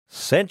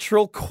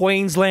Central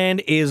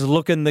Queensland is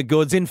looking the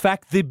goods. In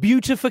fact, the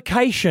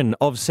beautification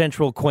of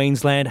Central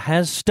Queensland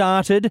has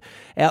started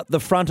out the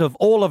front of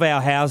all of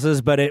our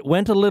houses, but it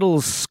went a little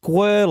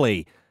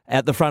squirrely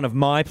at the front of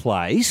my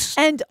place.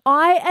 And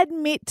I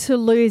admit to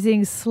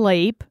losing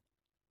sleep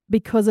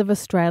because of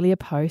Australia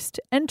Post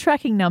and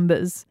tracking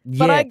numbers.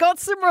 But Yeah. I got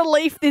some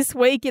relief this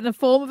week in the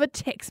form of a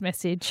text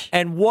message.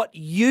 And what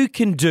you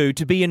can do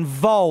to be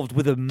involved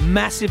with a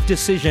massive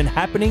decision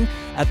happening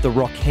at the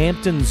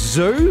Rockhampton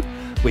Zoo.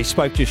 We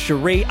spoke to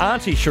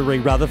Auntie Cherie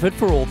Rutherford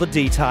for all the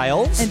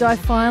details. And I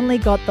finally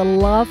got the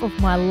love of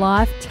my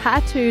life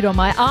tattooed on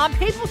my arm.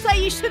 People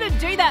say you shouldn't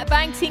do that,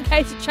 Banks, in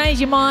case you change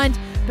your mind.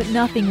 But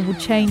nothing will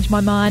change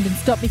my mind and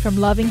stop me from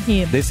loving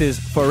him. This is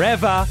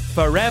forever.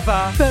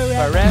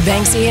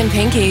 Banksy and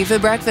Pinky for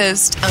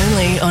breakfast,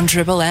 only on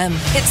Triple M.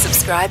 Hit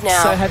subscribe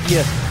now. So have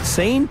you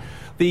seen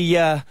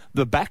the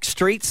back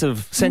streets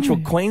of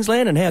Central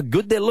Queensland and how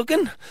good they're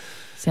looking?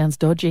 Sounds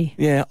dodgy.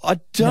 Yeah, I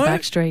don't. The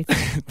back streets.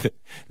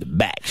 the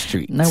back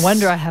streets. No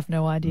wonder I have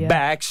no idea.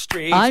 Back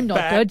streets. I'm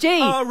not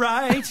dodgy. All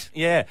right.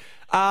 Yeah.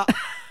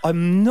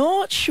 I'm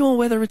not sure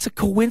whether it's a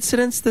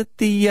coincidence that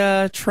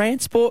the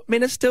Transport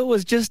Minister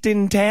was just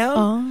in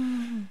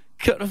town.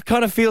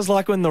 Kind of feels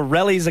like when the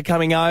rallies are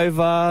coming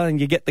over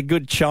and you get the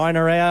good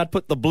china out,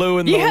 put the blue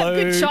in the loo. You have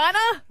good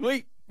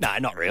china? No,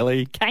 not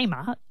really.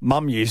 Kmart.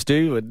 Mum used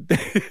to, and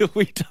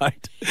we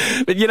don't.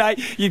 But,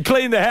 you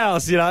clean the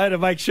house, to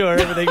make sure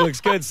everything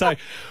looks good. So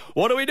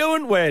what are we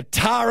doing? We're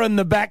tarring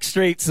the back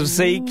streets of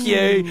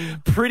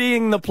CQ,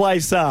 prettying the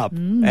place up,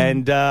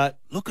 and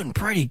looking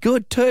pretty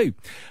good too.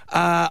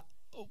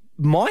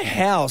 My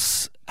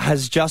house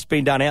has just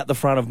been done out the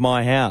front of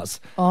my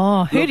house.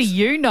 Oh, who do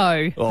you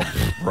know?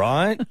 Oh,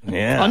 right?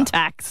 Yeah.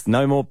 Contacts.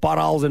 No more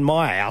potholes in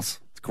my house.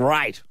 It's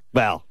great.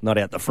 Well, not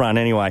out the front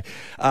anyway.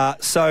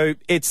 So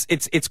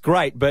it's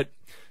great. But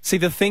see,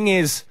 the thing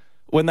is,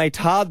 when they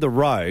tarred the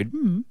road,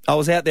 I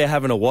was out there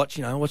having a watch,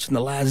 watching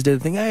the lads do the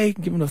thing. Hey,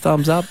 give them a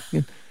thumbs up.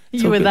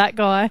 You were that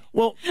guy.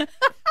 Well,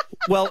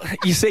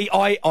 you see,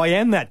 I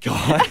am that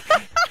guy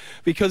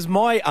because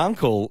my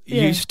uncle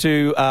used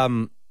to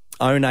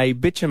own a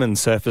bitumen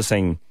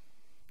surfacing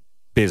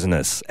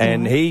business,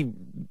 and he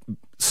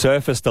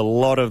surfaced a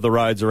lot of the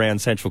roads around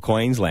Central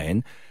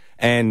Queensland,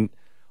 and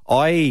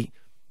I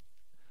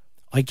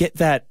get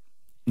that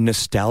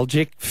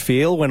nostalgic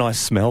feel when I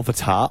smell the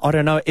tar. I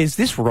don't know. Is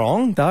this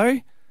wrong, though?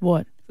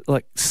 What?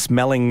 Like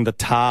smelling the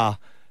tar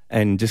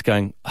and just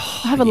going, I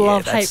have a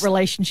love-hate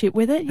relationship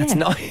with it. Yeah. That's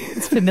nice.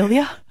 It's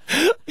familiar.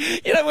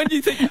 When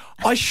you think,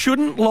 I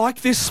shouldn't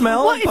like this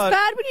smell. Well, it's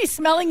bad when you're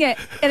smelling it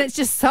and it's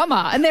just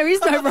summer and there is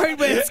no road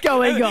where it's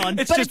going on.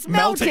 It's but just it's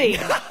melting.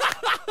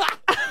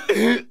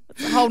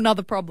 It's a whole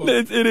nother problem.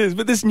 It is,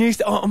 but this new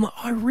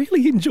I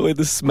really enjoy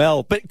the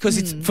smell, but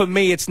because for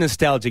me it's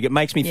nostalgic. It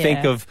makes me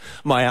think of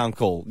my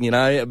uncle,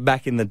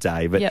 back in the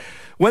day. But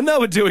when they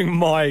were doing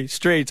my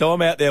streets,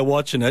 I'm out there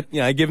watching it,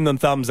 giving them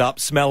thumbs up,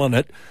 smelling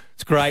it.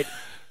 It's great.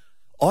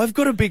 I've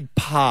got a big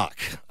park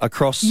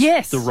across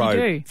the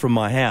road from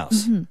my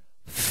house,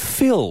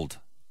 filled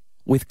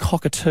with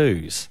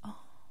cockatoos.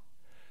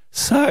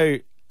 So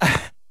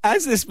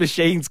as this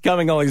machine's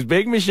coming on, this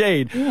big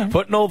machine,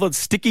 putting all the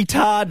sticky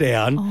tar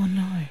down. Oh,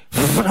 no.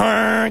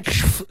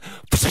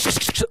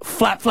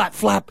 Flap, flap,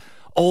 flap.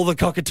 All the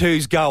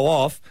cockatoos go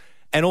off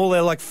and all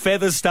their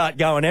feathers start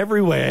going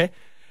everywhere.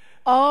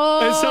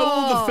 Oh. And so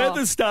all the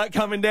feathers start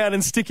coming down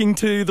and sticking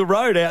to the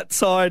road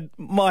outside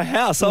my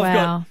house. I've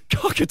got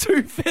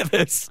cockatoo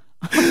feathers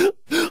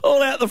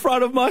all out the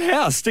front of my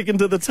house sticking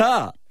to the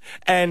tar.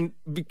 And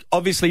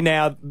obviously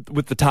now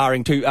with the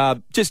tarring too,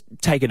 just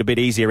take it a bit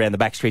easy around the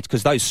back streets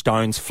because those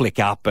stones flick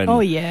up. And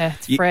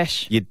it's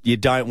fresh. You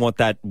don't want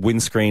that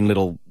windscreen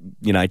little,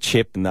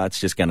 chip, and that's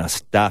just going to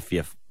stuff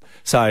you.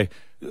 So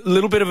a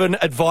little bit of an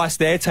advice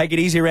there. Take it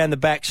easy around the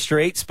back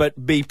streets,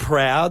 but be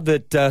proud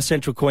that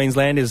Central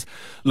Queensland is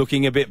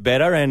looking a bit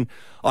better. And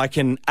I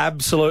can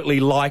absolutely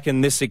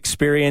liken this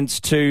experience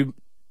to,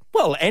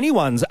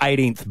 anyone's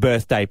 18th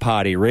birthday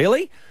party,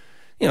 really.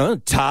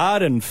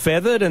 Tarred and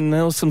feathered, and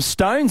there was some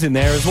stones in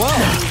there as well.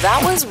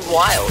 That was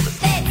wild.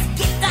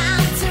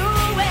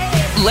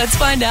 Let's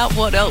find out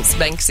what else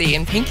Banksy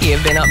and Pinky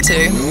have been up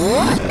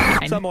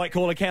to. Some might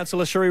call her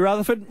Councillor Cherie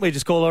Rutherford. We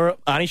just call her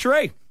Auntie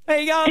Cherie. How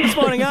you going this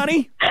morning,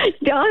 Auntie?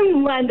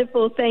 I'm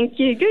wonderful, thank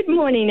you. Good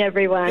morning,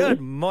 everyone.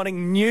 Good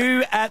morning.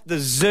 New at the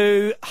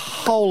zoo,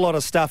 whole lot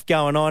of stuff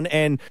going on,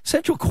 and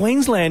Central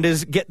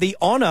Queenslanders get the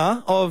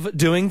honour of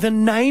doing the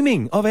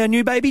naming of our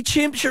new baby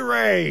chimp,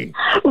 Cherie.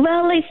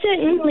 Well, they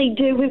certainly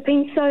do. We've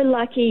been so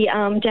lucky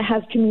to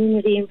have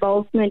community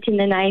involvement in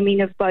the naming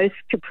of both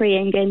Capri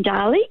and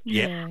Gendali.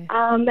 Yeah.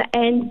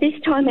 And this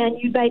time our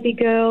new baby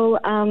girl,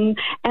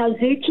 our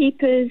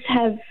zookeepers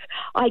have,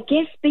 I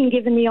guess, been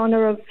given the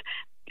honour of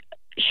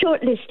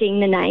shortlisting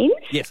the names.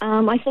 Yes.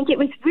 I think it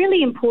was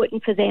really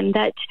important for them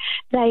that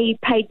they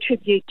paid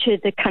tribute to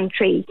the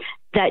country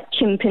that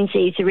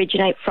chimpanzees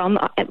originate from,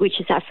 which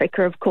is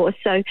Africa, of course.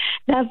 So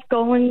they've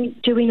gone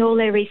doing all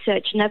their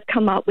research and they've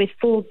come up with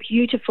 4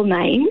 beautiful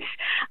names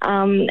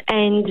and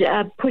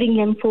putting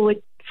them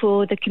forward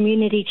for the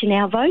community to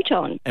now vote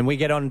on. And we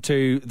get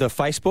onto the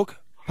Facebook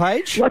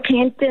page?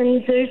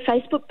 Rockhampton Zoo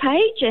Facebook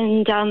page,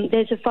 and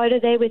there's a photo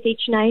there with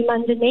each name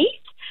underneath.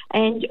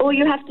 And all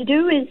you have to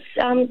do is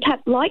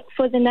tap like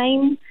for the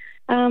name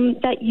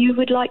that you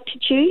would like to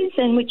choose,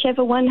 and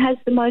whichever one has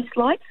the most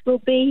likes will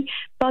be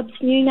Bub's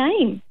new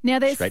name. Now,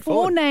 there's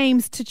 4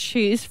 names to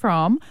choose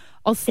from.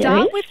 I'll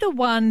start with the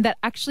one that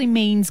actually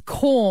means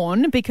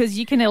corn, because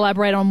you can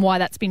elaborate on why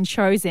that's been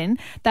chosen.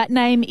 That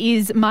name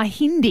is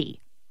Mahindi.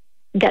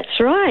 That's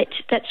right.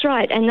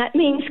 And that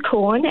means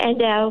corn.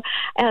 And our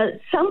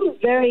some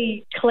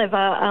very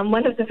clever,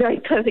 one of the very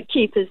clever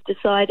keepers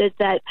decided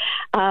that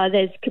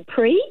there's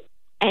Capri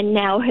and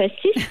now her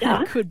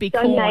sister. Could be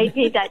so corn.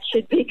 maybe that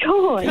should be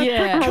corn.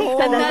 Yeah.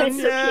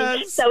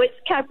 So it's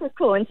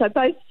Capricorn. So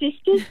both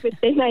sisters with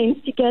their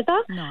names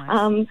together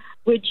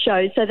would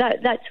show. So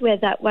that's where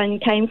that one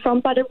came from.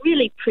 But a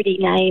really pretty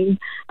name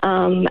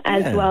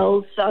as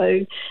well.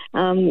 So...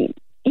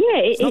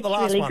 it's not the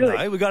last really one, good.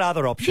 though. We've got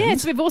other options.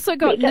 Yes, we've also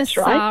got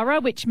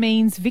Nasara, which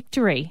means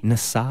victory.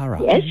 Nasara.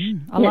 Yes.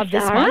 I love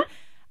this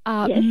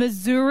one.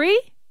 Missouri,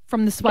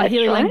 from the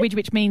Swahili language,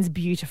 which means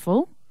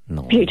beautiful.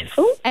 Nice.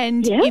 Beautiful.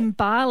 And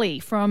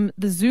Imbali, from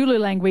the Zulu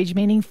language,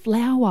 meaning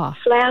flower.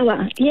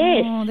 Flower,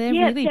 yes. Oh, they're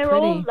really they're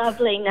pretty. all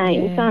lovely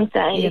names, aren't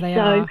they? Yeah, they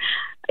are.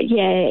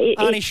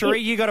 Auntie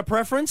Cherie, you got a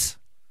preference?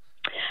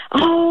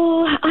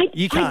 Oh, I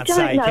can't don't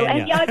say, know. can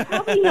And you? I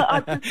probably not. I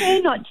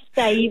prefer not to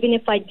say, even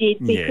if I did,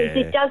 because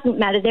it doesn't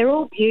matter. They're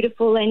all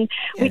beautiful, and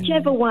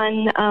whichever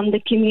one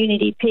the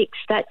community picks,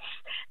 that's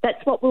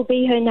what will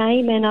be her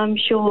name, and I'm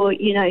sure,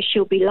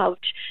 she'll be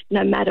loved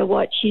no matter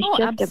what. She's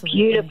just a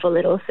beautiful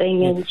little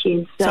thing, and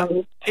she's...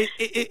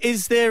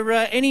 is there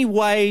any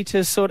way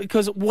to sort of...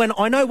 Because when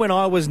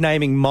I was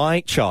naming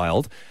my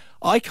child,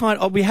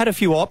 we had a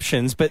few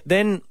options, but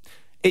then...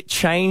 It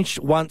changed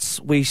once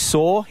we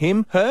saw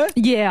him, her.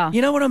 Yeah.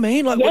 You know what I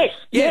mean? Like,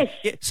 yes.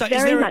 So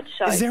very much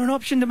so. Is there an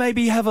option to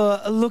maybe have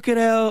a look at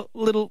our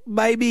little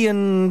baby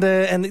and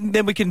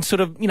then we can sort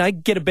of,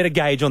 get a better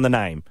gauge on the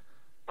name?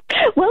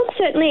 Well,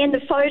 certainly, and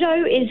the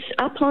photo is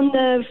up on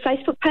the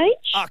Facebook page.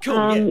 Oh,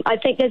 cool, I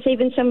think there's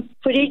even some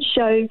footage.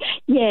 So,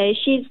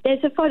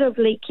 there's a photo of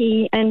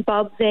Leaky and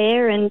Bub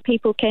there, and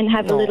people can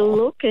have a little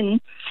look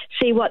and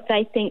see what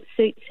they think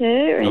suits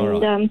her.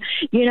 And,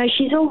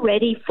 she's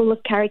already full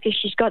of character.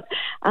 She's got,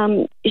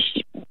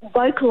 she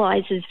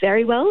vocalises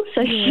very well,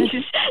 so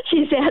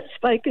she's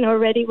outspoken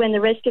already. When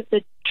the rest of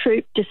the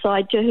troop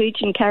decide to hoot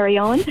and carry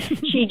on,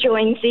 she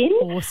joins in.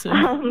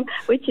 Awesome.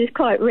 Which is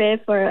quite rare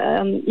for,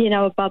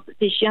 a Bub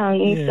this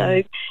young. Yeah.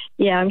 So,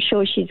 I'm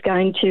sure she's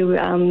going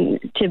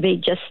to be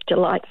just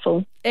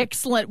delightful.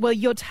 Excellent. Well,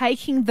 you're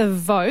taking the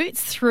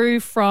votes through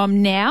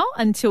from now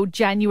until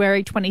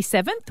January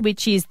 27th,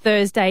 which is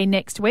Thursday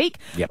next week.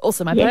 Yep.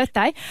 Also my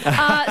birthday.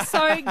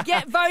 So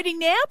get voting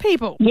now,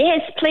 people. Yes,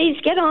 please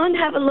get on,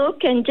 have a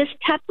look, and just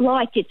tap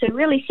like. It's a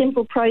really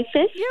simple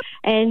process,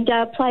 and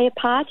play a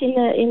part in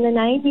the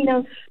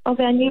naming of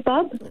our new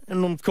Bub.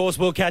 And of course,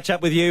 we'll catch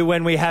up with you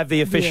when we have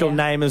the official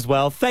name as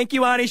well. Thank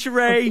you, Auntie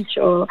Cherie.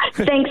 Sure.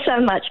 Thanks so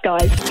much,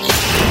 guys.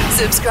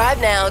 Subscribe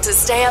now to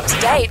stay up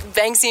to date.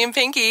 Banksy and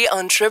Pinky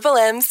on Triple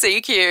M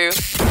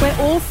CQ.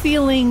 We're all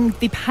feeling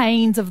the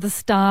pains of the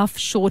staff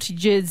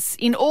shortages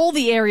in all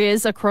the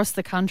areas across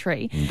the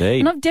country.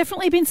 Indeed. And I've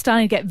definitely been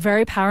starting to get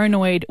very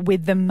paranoid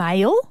with the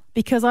mail,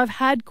 because I've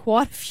had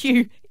quite a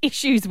few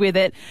issues with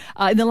it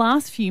in the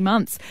last few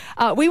months.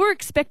 We were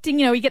expecting,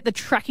 we get the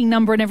tracking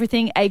number and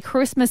everything, a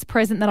Christmas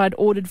present that I'd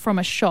ordered from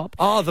a shop.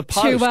 Oh, the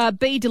post. To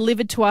be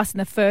delivered to us in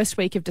the first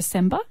week of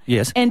December.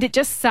 Yes. And it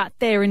just sat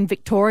there in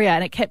Victoria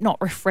and it kept not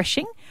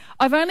refreshing.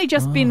 I've only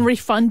just been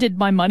refunded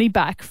my money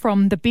back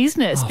from the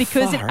business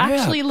because it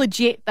actually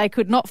legit, they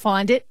could not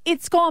find it.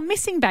 It's gone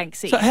missing,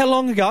 Banksy. So how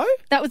long ago?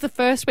 That was the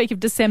first week of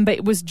December.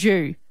 It was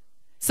due.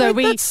 So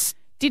we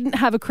didn't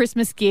have a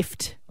Christmas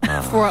gift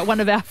for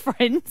one of our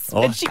friends.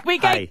 And we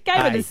gave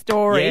her the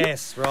story.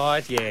 Yes,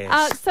 right,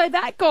 yes. So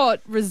that got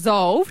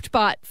resolved,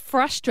 but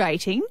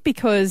frustrating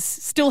because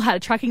still had a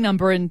tracking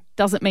number and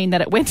doesn't mean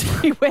that it went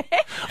anywhere.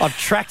 I've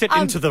tracked it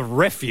into the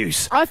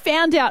refuse. I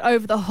found out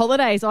over the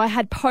holidays I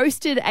had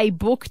posted a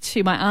book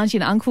to my auntie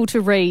and uncle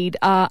to read,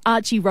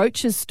 Archie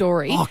Roach's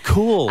story. Oh,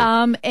 cool.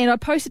 And I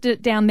posted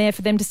it down there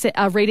for them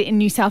to read it in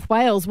New South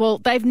Wales. Well,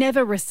 they've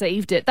never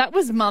received it. That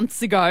was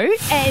months ago.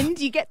 And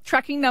you get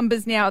tracking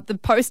numbers now at the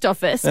post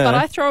office, but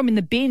I throw them in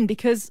the bin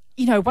because,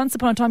 once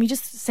upon a time you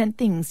just sent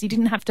things. You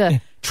didn't have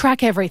to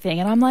track everything.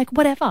 And I'm like,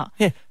 whatever.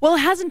 Yeah. Well, it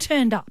hasn't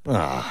turned up.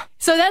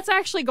 So that's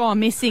actually gone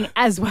missing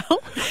as well.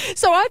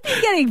 So I've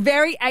been getting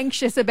very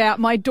anxious about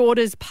my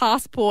daughter's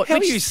passport. How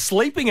are you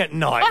sleeping at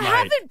night, I mate?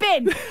 haven't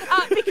been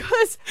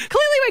because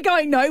clearly we're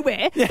going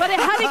nowhere, but it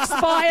had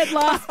expired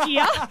last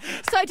year.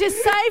 So to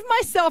save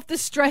myself the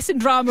stress and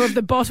drama of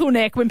the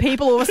bottleneck when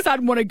people all of a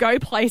sudden want to go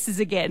places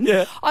again,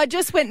 I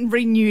just went and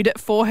renewed it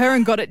for her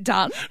and got it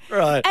done.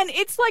 Right. And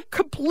it's like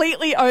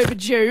completely over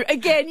overdue.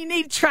 Again, you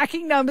need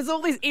tracking numbers,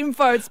 all this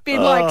info. It's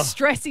been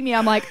stressing me.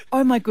 I'm like,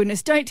 oh my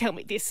goodness, don't tell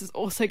me this is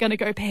also going to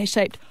go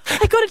pear-shaped.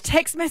 I got a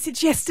text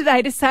message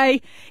yesterday to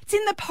say it's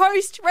in the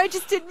post,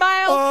 registered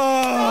mail,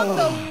 on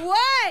the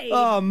way.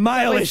 Oh,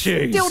 mail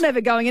issues. Still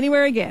never going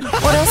anywhere again.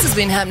 What else has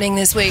been happening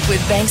this week with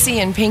Banksy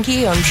and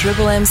Pinky on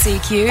Triple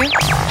MCQ?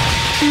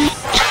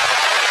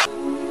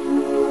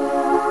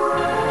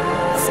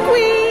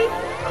 Squee.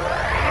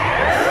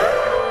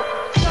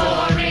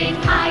 Soaring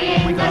high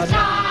in the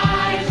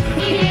skies,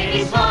 he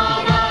is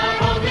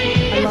forward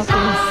only in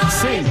sight.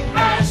 Sing.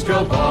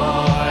 Astro Boy,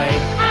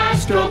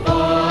 Astro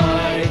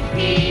Boy.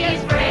 He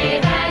is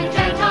brave and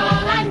gentle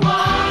and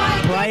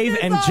wise. Brave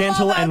and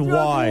gentle and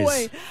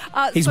wise.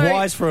 He's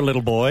wise for a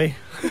little boy.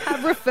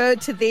 I've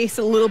referred to this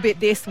a little bit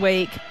this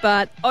week,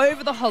 but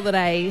over the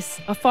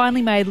holidays, I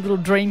finally made a little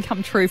dream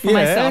come true for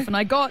myself, and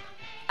I got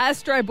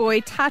Astro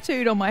Boy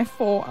tattooed on my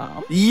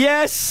forearm.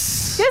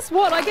 Yes. Guess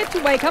what? I get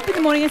to wake up in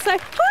the morning and say,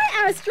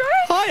 "Hi, Astro.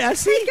 Hi,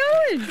 Assie. How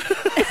you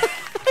going?"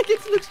 I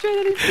get to look straight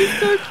at him. He's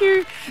so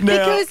cute. Now,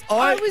 because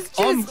I was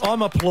just...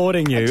 I'm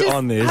applauding you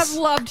on this. I've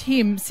loved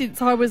him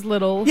since I was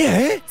little.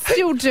 Yeah.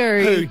 Still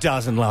do. Who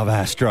doesn't love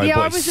Astro Yeah,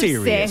 Boy? I was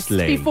Seriously. obsessed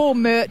before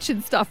merch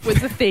and stuff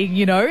was a thing,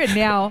 you know, and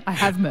now I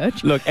have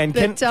merch. Look, and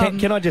But,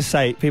 can I just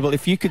say, people,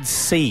 if you could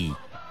see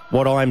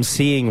what I'm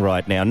seeing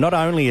right now, not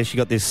only has she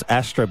got this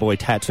Astro Boy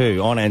tattoo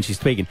on and she's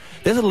speaking,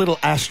 there's a little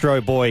Astro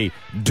Boy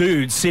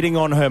dude sitting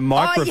on her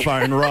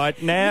microphone right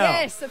now.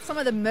 Yes, that's some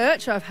of the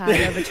merch I've had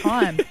over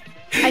time.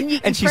 And you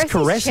can And she's press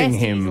caressing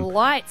his chest, him. His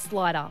lights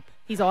light up.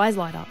 His eyes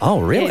light up.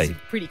 Oh, really? Yeah, it's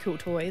a pretty cool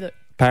toy. That...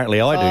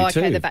 Apparently I do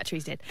okay, too. the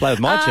battery's dead. Play with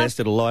my chest,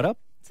 it'll light up.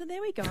 So there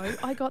we go.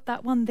 I got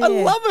that one there. I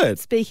love it.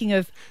 Speaking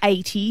of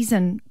 80s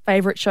and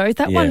favourite shows,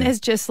 that one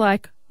is just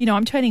like, you know,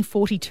 I'm turning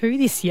 42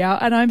 this year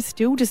and I'm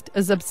still just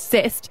as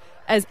obsessed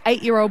as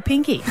 8-year-old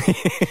Pinky.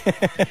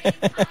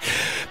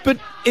 But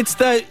it's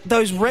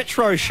those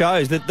retro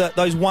shows,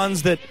 those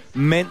ones that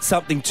meant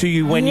something to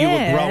you when you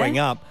were growing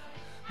up.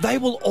 They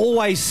will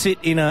always sit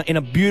in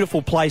a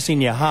beautiful place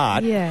in your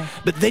heart. Yeah.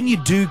 But then you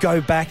do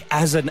go back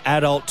as an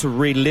adult to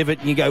relive it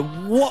and you go,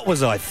 what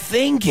was I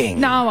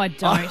thinking? No, I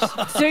don't.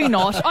 Do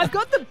not. I've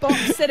got the box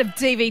set of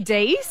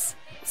DVDs.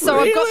 So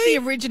I've got the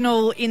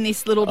original in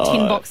this little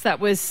tin box that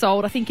was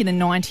sold, I think in the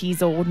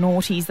 90s or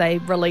noughties they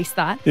released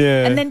that.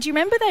 Yeah. And then do you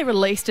remember they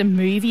released a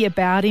movie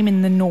about him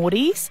in the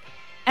noughties?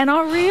 And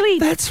I really...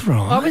 That's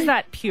right. I was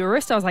that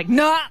purist. I was like,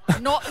 no,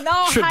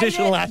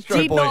 Traditional hate it. Astro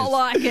Did Boys. not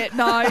like it.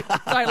 No,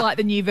 don't like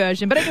the new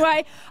version. But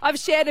anyway, I've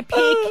shared a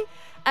pic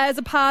as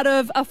a part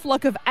of a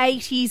flock of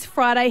 80s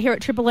Friday here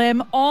at Triple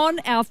M on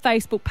our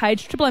Facebook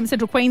page, Triple M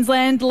Central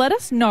Queensland. Let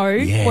us know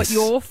what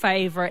your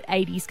favourite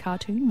 80s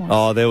cartoon was.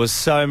 Oh, there was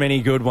so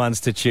many good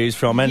ones to choose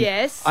from. And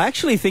yes. I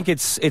actually think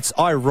it's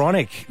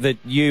ironic that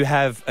you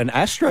have an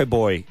Astro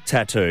Boy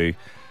tattoo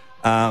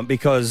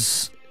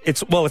because...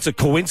 It's a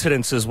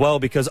coincidence as well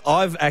because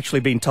I've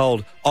actually been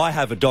told I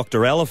have a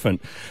Dr.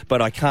 Elephant,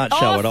 but I can't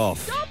show it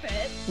off. Stop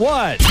it.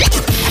 What?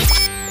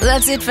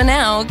 That's it for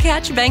now.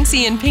 Catch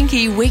Banksy and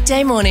Pinky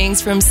weekday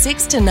mornings from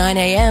 6 to 9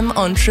 a.m.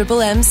 on Triple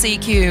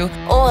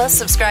MCQ. Or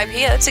subscribe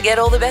here to get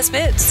all the best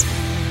bits.